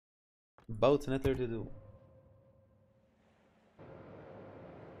Boats netter to do.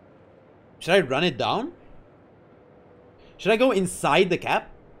 Should I run it down? Should I go inside the cap?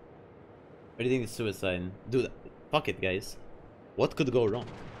 Or do you think it's suicide? Dude, fuck it, guys. What could go wrong?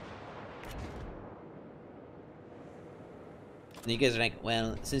 And you guys are like,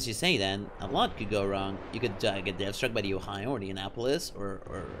 well, since you say that, a lot could go wrong. You could get death struck by the Ohio or the Annapolis or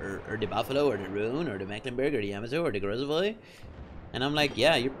the Buffalo or the Rhone or the Mecklenburg or the Yamato or the Grozavoy. And I'm like,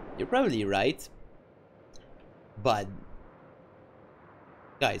 yeah, you're probably right. But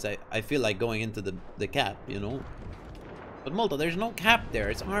guys, I feel like going into the cap, you know? But Malta, there's no cap there.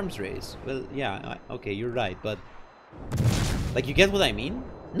 It's arms race. Well, yeah, okay, you're right, but like, you get what I mean?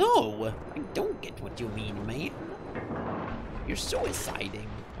 No, I don't get what you mean, man. You're suiciding.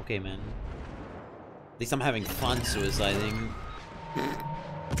 Okay, man. At least I'm having fun suiciding.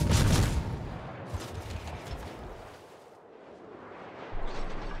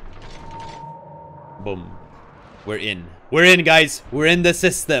 Boom. We're in. We're in, guys. We're in the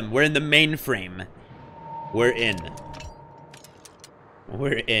system. We're in the mainframe. We're in.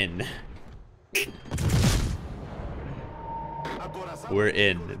 We're in. We're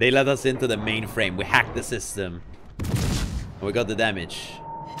in. They let us into the mainframe. We hacked the system. And we got the damage.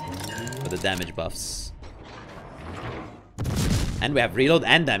 For the damage buffs. And we have reload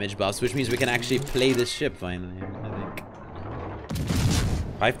and damage buffs, which means we can actually play this ship finally, I think.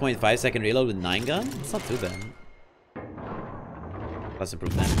 5.5 second reload with 9 gun? It's not too bad. Plus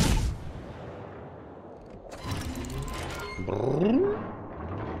improved damage.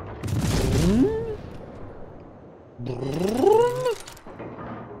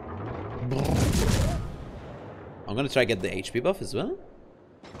 I'm gonna try to get the HP buff as well.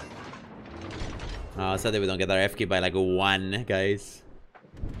 Sadly we don't get our FK by like 1, guys.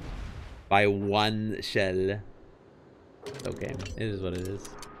 By 1 shell. Okay, it is what it is.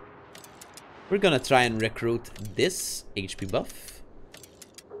 We're gonna try and recruit this HP buff.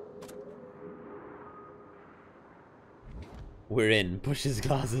 We're in. Push his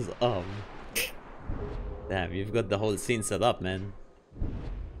glasses up. Damn, you've got the whole scene set up, man.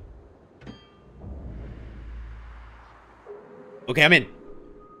 Okay, I'm in.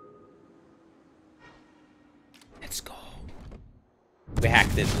 Let's go. We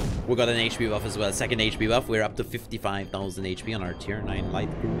hacked it. We got an HP buff as well. Second HP buff. We're up to 55,000 HP on our tier 9 light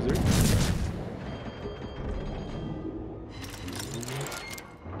cruiser.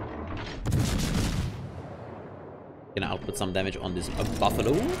 Gonna output some damage on this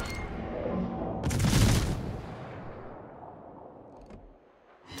buffalo.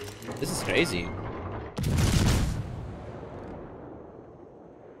 This is crazy.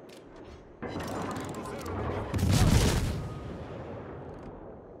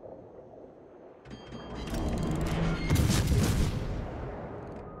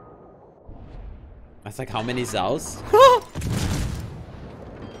 That's like how many Zows?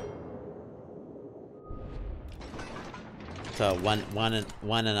 So 1.1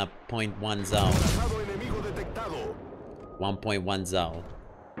 Zao. 1.1 Zao.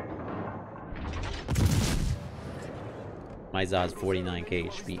 My Zao has 49k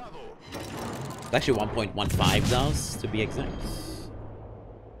HP. It's actually 1.15 Zaos to be exact.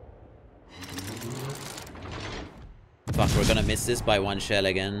 Fuck, we're gonna miss this by 1 shell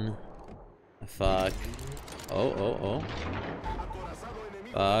again. Fuck. Oh.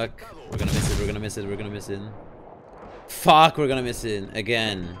 Fuck. We're gonna miss it, we're gonna miss it, we're gonna miss it. Fuck, we're gonna miss it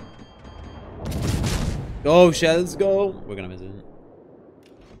again. Go, shells, go. We're gonna miss it.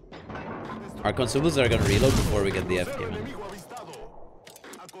 Our consumables are gonna reload before we get the FK, man.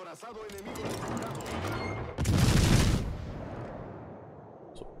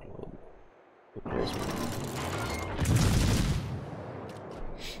 So close, man.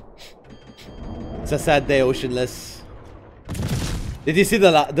 It's a sad day, Oceanless. Did you see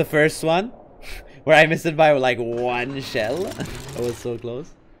the first one? Where I missed it by like 1 shell? That was so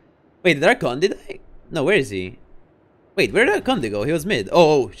close. Wait, did our Condi die? No, where is he? Wait, where did our Condi go? He was mid.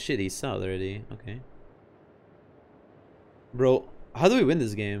 Oh, shit, he's south already. Okay. Bro, how do we win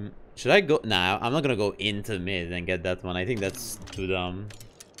this game? Should I go? Nah, I'm not gonna go into mid and get that one. I think that's too dumb.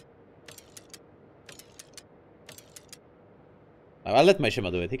 I'll let my Shima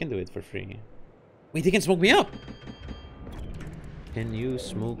do it. He can do it for free. Wait, he can smoke me up! Can you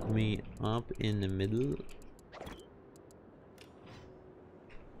smoke me up in the middle?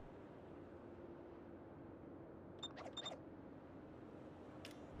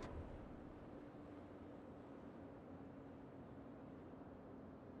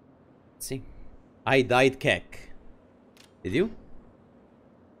 Let's see. I died Keck. Did you?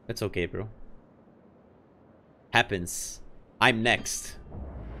 That's okay, bro. Happens. I'm next.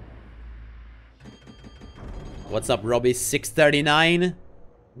 What's up, Robbie? 639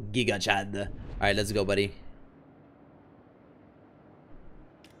 Giga Chad. Alright, let's go, buddy.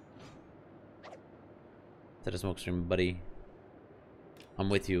 Set a smoke stream, buddy. I'm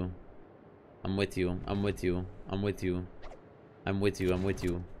with you. I'm with you. I'm with you. I'm with you. I'm with you. I'm with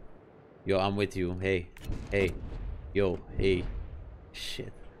you. Yo, I'm with you. Hey. Hey. Yo, hey.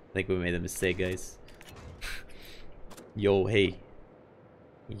 Shit. I think we made a mistake, guys. Yo, hey.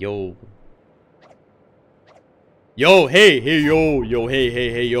 Yo. Yo, hey, hey, yo. Yo, hey,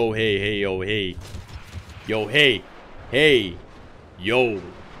 hey, hey, yo, hey, hey, yo, hey. Yo, hey. Hey. Yo.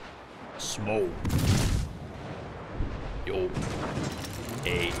 Smoke. Yo.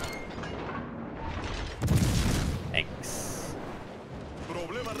 Hey. Thanks.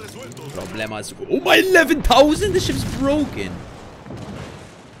 Problemas. Oh my 11,000! The ship's broken.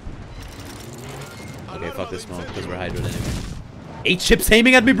 Okay, fuck this smoke because we're hydroed anyway. 8 ships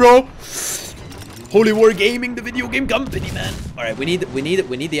aiming at me, bro. Holy War Gaming, the video game company, man. All right, we need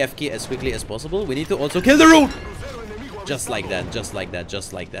the F key as quickly as possible. We need to also kill the rune. Just like that. Just like that.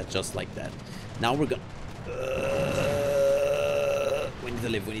 Just like that. Just like that. Now we're gonna. We need to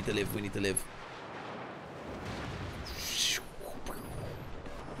live. We need to live. We need to live.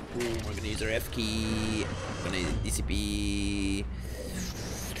 Boom, we're gonna use our F key. We're gonna use DCP.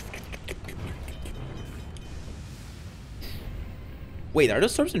 Wait, are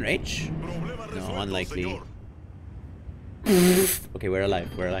those storms in range? No, unlikely. Okay, we're alive.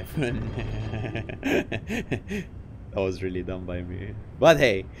 We're alive. That was really dumb by me. But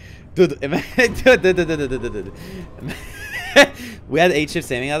hey, dude, dude. We had 8 ships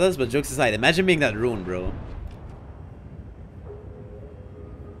aiming at us, but jokes aside, imagine being that rune, bro.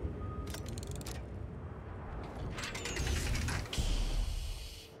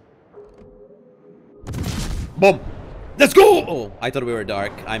 Boom! Let's go! Oh, I thought we were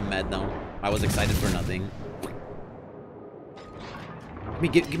dark. I'm mad now. I was excited for nothing.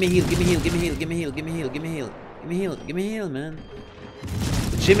 Give me heal, give me heal, give me heal, give me heal, give me heal, give me heal. Give me heal, give me heal, man.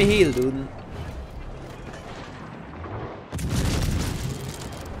 Jimmy heal, dude.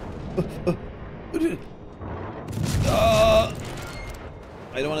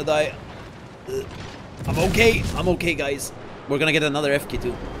 I don't want to die. I'm okay. I'm okay, guys. We're gonna get another F key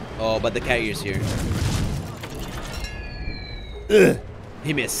too. Oh, but the carrier's here.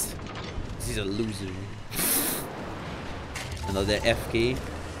 He missed. He's a loser. Another F key.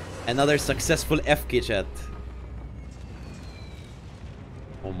 Another successful F key, chat.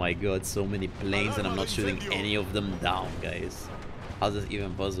 Oh my god, so many planes and I'm not shooting any of them down, guys. How's this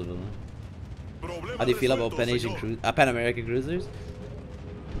even possible? How do you feel about Pan American cruisers?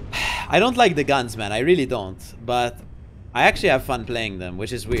 I don't like the guns, man. I really don't. But I actually have fun playing them,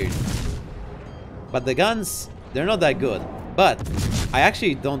 which is weird. But the guns, they're not that good. But I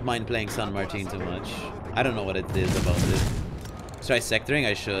actually don't mind playing San Martin too much. I don't know what it is about it. Let's try sectoring.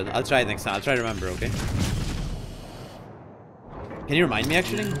 I should. I'll try it next time. I'll try to remember, okay? Can you remind me,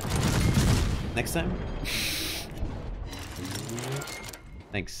 actually? Next time?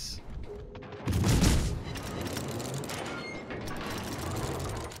 Thanks.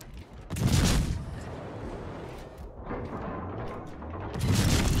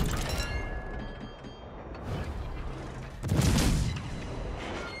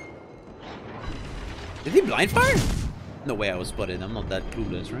 Did he blind fire? No way I was spotted. I'm not that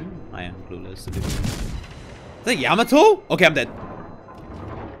clueless, right? I am clueless. Is that Yamato? Okay, I'm dead.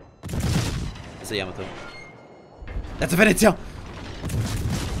 That's a Yamato. That's a Venezia!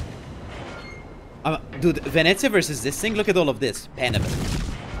 Dude, Venezia versus this thing? Look at all of this. Panic.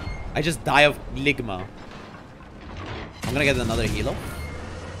 I just die of Ligma. I'm gonna get another heal off.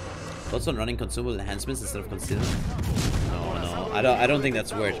 Thoughts on running consumable enhancements instead of concealment? No, I don't think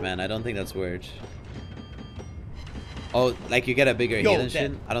that's worth, man. I don't think that's worth. Oh, like you get a bigger heal and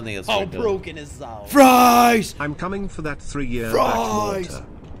shit? I don't think that's worth. How broken is that? Fries! I'm coming for that 3-year back water.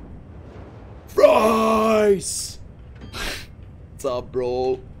 Fries! What's up,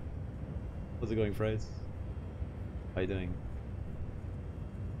 bro? How's it going, Fries? How you doing?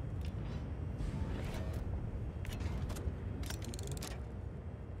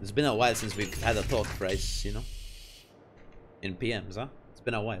 It's been a while since we've had a talk, Fries, you know? In PMs, huh? It's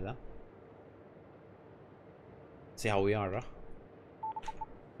been a while, huh? See how we are, huh?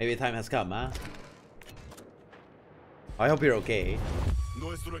 Maybe the time has come, huh? I hope you're okay.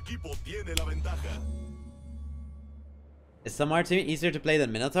 Is San Martin easier to play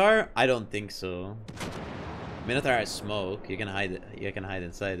than Minotaur? I don't think so. Minotaur has smoke. You can hide it. You can hide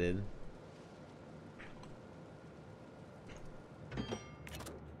inside it.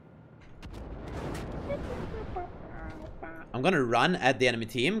 I'm I'm gonna run at the enemy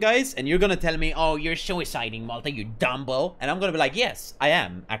team, guys, and you're gonna tell me, oh, you're suiciding, Malta, you Dumbo. And I'm gonna be like, yes, I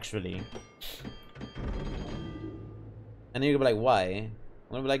am, actually. And then you're gonna be like, why? I'm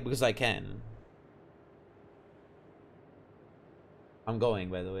gonna be like, because I can. I'm going,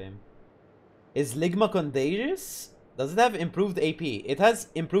 by the way. Is Ligma contagious? Does it have improved AP? It has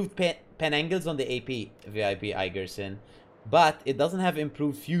improved pen angles on the AP, VIP Igerson. But it doesn't have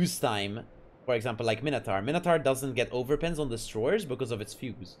improved fuse time. For example, like Minotaur. Minotaur doesn't get overpens on destroyers because of its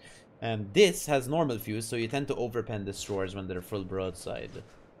fuse. And this has normal fuse, so you tend to overpen destroyers when they're full broadside.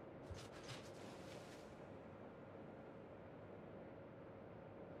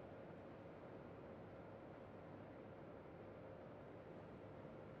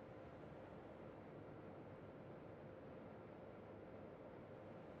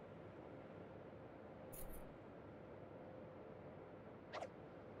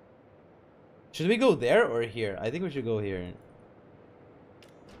 Should we go there or here? I think we should go here.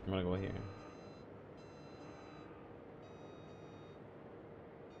 I'm gonna go here.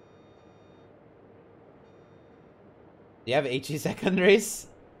 Do you have HE secondaries?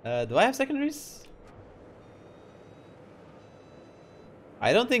 Do I have secondaries?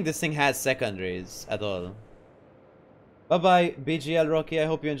 I don't think this thing has secondaries at all. Bye-bye, BGL Rocky. I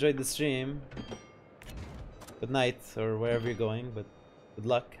hope you enjoyed the stream. Good night, or wherever you're going, but good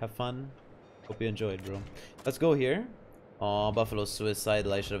luck. Have fun. Hope you enjoyed, bro. Let's go here. Oh, Buffalo's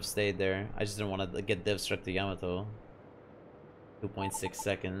suicidal. I should have stayed there. I just didn't want to get dev struck to Yamato. 2.6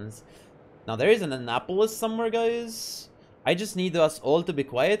 seconds. Now, there is an Annapolis somewhere, guys. I just need us all to be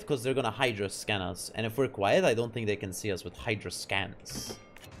quiet because they're going to Hydra scan us. And if we're quiet, I don't think they can see us with Hydra scans.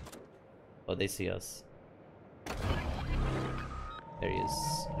 Oh, they see us. There he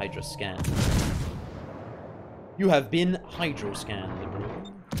is. Hydra scan. You have been Hydra scanned, bro.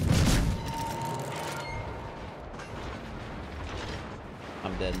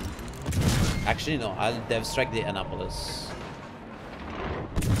 I'm dead. Actually, no. I'll dev strike the Annapolis.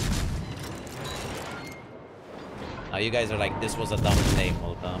 Now you guys are like, this was a dumb play,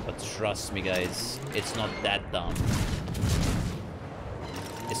 Malta. But trust me, guys. It's not that dumb.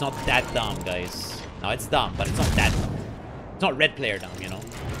 It's not that dumb, guys. No, it's dumb, but it's not that dumb. It's not red player dumb, you know?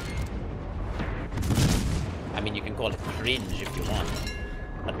 I mean, you can call it cringe if you want.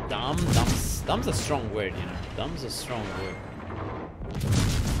 But dumb? Dumb's a strong word, you know? Dumb's a strong word.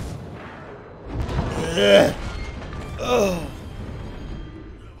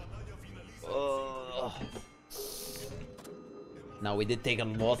 Now we did take a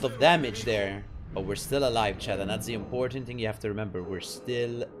lot of damage there, but we're still alive, chat, and that's the important thing you have to remember. We're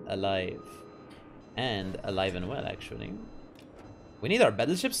still alive. And alive and well, actually. We need our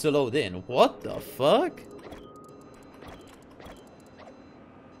battleships to load in. What the fuck?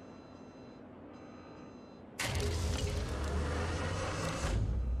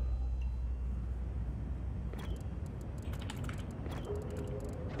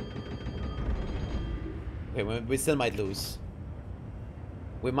 Okay, we still might lose.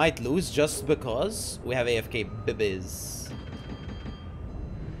 We might lose just because we have AFK bibbies.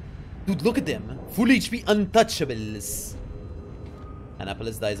 Dude, look at them. Full HP untouchables.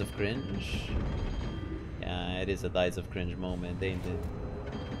 Annapolis dies of cringe. Yeah, it is a dies of cringe moment, ain't it?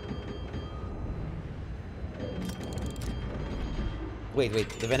 Wait.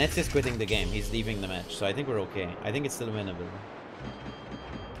 The Venezia's quitting the game. He's leaving the match. So I think we're okay. I think it's still winnable.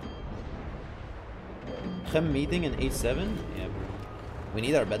 Chem meeting in 8-7? Yeah, bro. We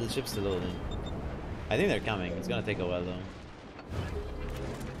need our battleships to load in. I think they're coming. It's gonna take a while, though.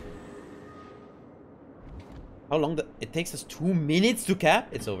 How long? It takes us 2 minutes to cap?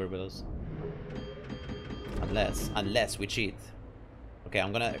 It's over, bros. Unless we cheat. Okay,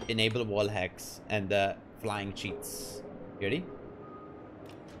 I'm gonna enable wall hacks and flying cheats. You ready?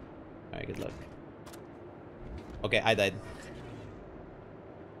 Alright, good luck. Okay, I died.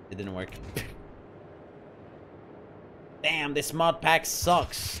 It didn't work. Damn, this mod pack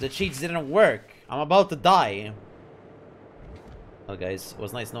sucks. The cheats didn't work. I'm about to die. Well, guys, it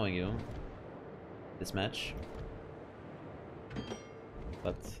was nice knowing you. This match.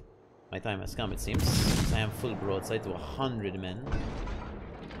 But my time has come, it seems. I am full broadside to 100 men.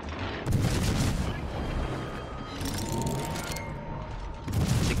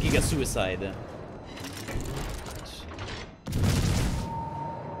 The Giga Suicide.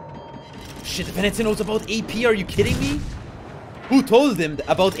 Shit, the Venezia knows about AP, are you kidding me? Who told him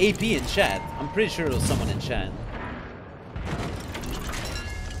about AP in chat? I'm pretty sure it was someone in chat.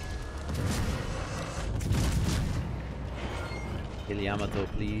 Kill Yamato,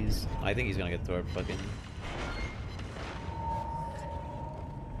 please. I think he's gonna get torp fucking.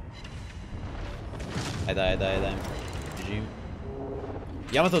 I die. GG. GG.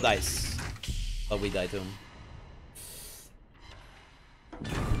 Yamato dies. Oh, we die to him.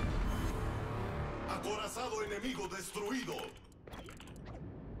 Acorazado enemigo destruido.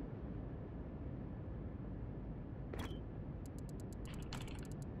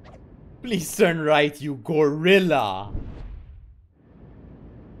 Please turn right, you gorilla.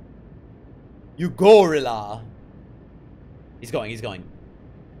 You gorilla. He's going, he's going.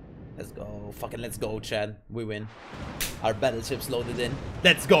 Let's go. Fucking let's go, Chad. We win. Our battleships loaded in.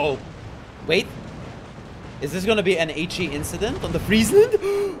 Let's go. Wait. Is this gonna be an HE incident on the Friesland?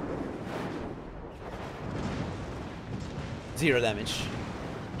 0 damage.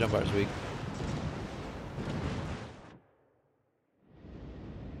 Jump bar's weak.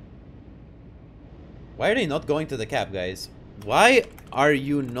 Why are they not going to the cap, guys? Why are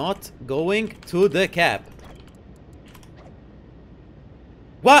you not going to the cap?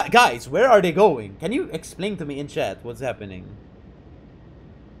 What? Guys, where are they going? Can you explain to me in chat what's happening?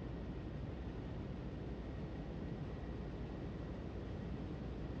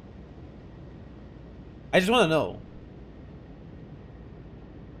 I just want to know.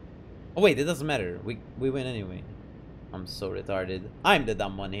 Oh wait, it doesn't matter. We win anyway. I'm so retarded. I'm the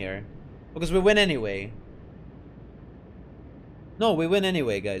dumb one here. Because we win anyway. No, we win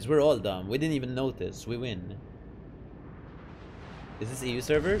anyway, guys. We're all dumb. We didn't even notice. We win. Is this EU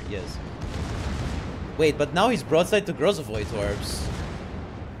server? Yes. Wait, but now he's broadside to Grozavoid orbs.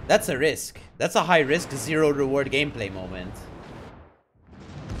 That's a risk. That's a high risk, 0 reward gameplay moment.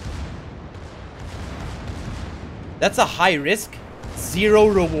 That's a high risk, 0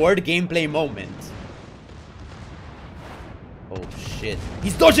 reward gameplay moment. Oh shit.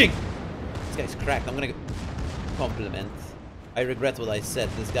 He's dodging! This guy's cracked. I'm gonna compliment. I regret what I said.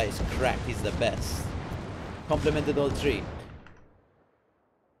 This guy is cracked. He's the best. Complimented all 3.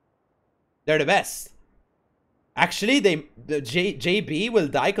 They're the best. Actually, the JB will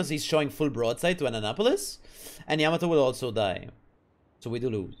die because he's showing full broadside to an Annapolis. And Yamato will also die. So we do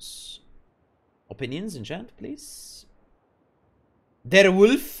lose. Opinions in chat, please? Der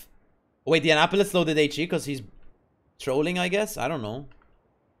Wolf. Oh, wait, the Annapolis loaded HE because he's trolling, I guess? I don't know.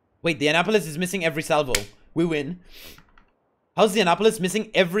 Wait, the Annapolis is missing every salvo. We win. How's the Annapolis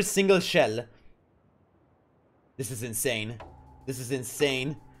missing every single shell? This is insane. This is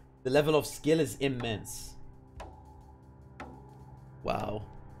insane. The level of skill is immense. Wow.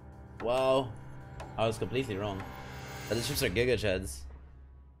 Wow. I was completely wrong. The ships are Giga Chads.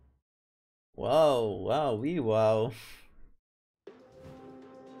 Wow. Wow. Wow.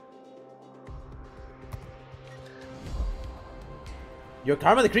 Your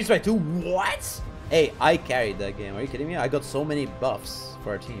karma decreased by 2. What? Hey, I carried that game. Are you kidding me? I got so many buffs for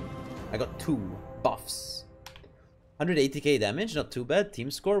our team. I got 2 buffs. 180k damage, not too bad. Team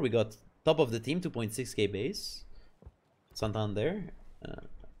score, we got top of the team, 2.6k base. Santander.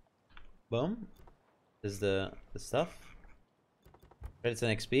 Boom. This is the stuff. Credits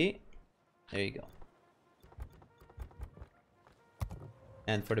and XP. There you go.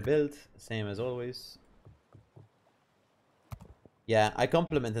 And for the build, same as always. Yeah, I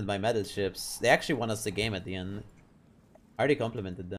complimented my medal ships. They actually won us the game at the end. I already complimented them.